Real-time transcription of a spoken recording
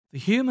The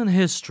human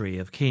history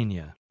of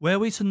Kenya, were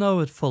we to know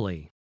it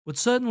fully, would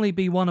certainly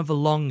be one of the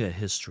longer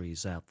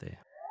histories out there.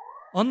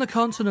 On the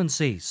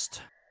continent's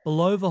east,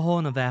 below the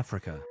Horn of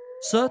Africa,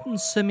 certain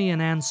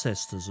simian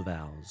ancestors of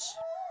ours,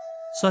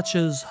 such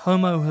as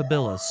Homo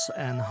habilis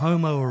and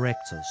Homo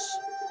erectus,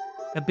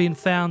 have been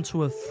found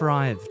to have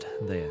thrived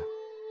there.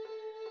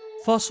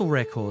 Fossil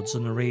records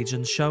in the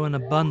region show an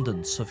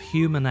abundance of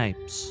human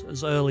apes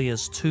as early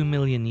as 2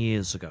 million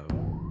years ago.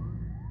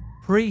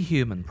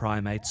 Pre-human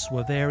primates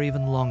were there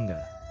even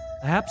longer,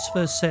 perhaps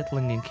first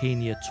settling in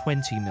Kenya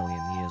 20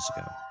 million years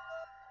ago.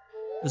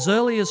 As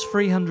early as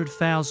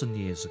 300,000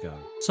 years ago,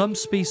 some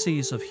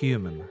species of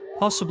human,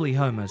 possibly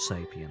Homo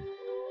sapien,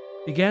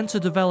 began to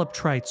develop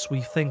traits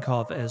we think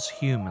of as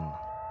human.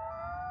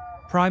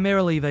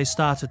 Primarily, they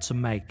started to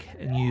make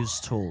and use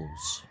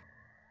tools.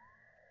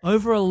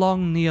 Over a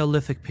long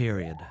Neolithic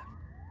period,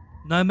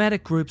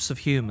 nomadic groups of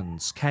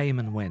humans came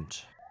and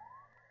went.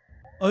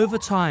 Over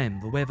time,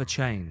 the weather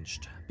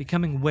changed,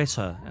 becoming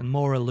wetter and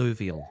more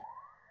alluvial,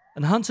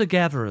 and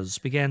hunter-gatherers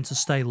began to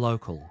stay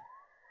local,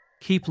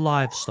 keep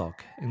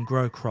livestock and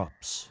grow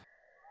crops.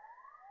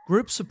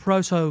 Groups of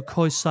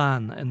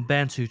Proto-Khoisan and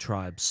Bantu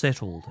tribes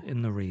settled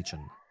in the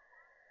region.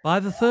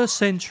 By the 1st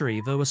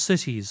century, there were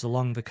cities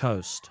along the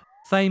coast,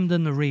 famed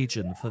in the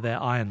region for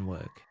their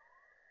ironwork.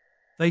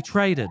 They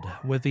traded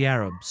with the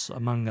Arabs,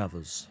 among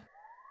others.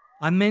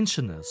 I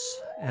mention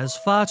this, as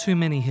far too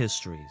many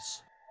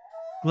histories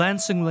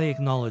glancingly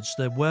acknowledge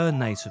there were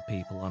native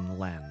people on the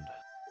land.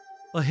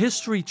 But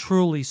history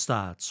truly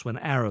starts when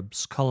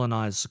Arabs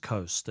colonized the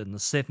coast in the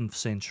 7th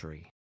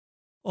century,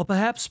 or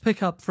perhaps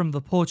pick up from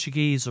the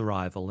Portuguese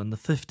arrival in the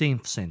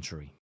 15th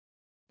century.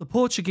 The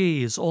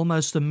Portuguese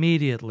almost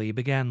immediately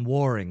began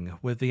warring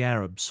with the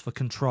Arabs for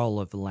control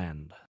of the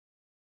land.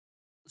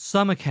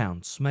 Some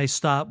accounts may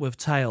start with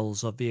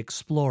tales of the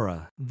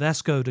explorer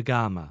Vasco da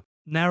Gama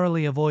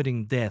narrowly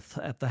avoiding death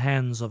at the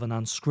hands of an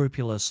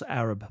unscrupulous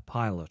Arab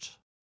pilot.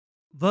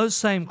 Those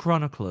same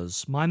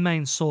chroniclers, my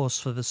main source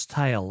for this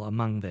tale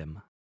among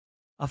them,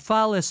 are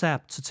far less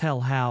apt to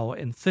tell how,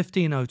 in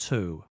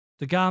 1502,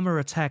 da Gama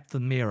attacked the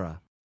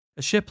Mira,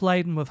 a ship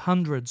laden with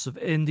hundreds of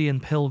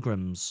Indian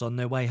pilgrims on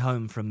their way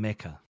home from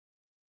Mecca.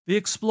 The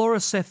explorer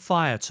set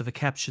fire to the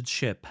captured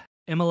ship,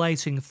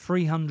 immolating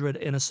 300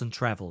 innocent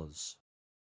travelers.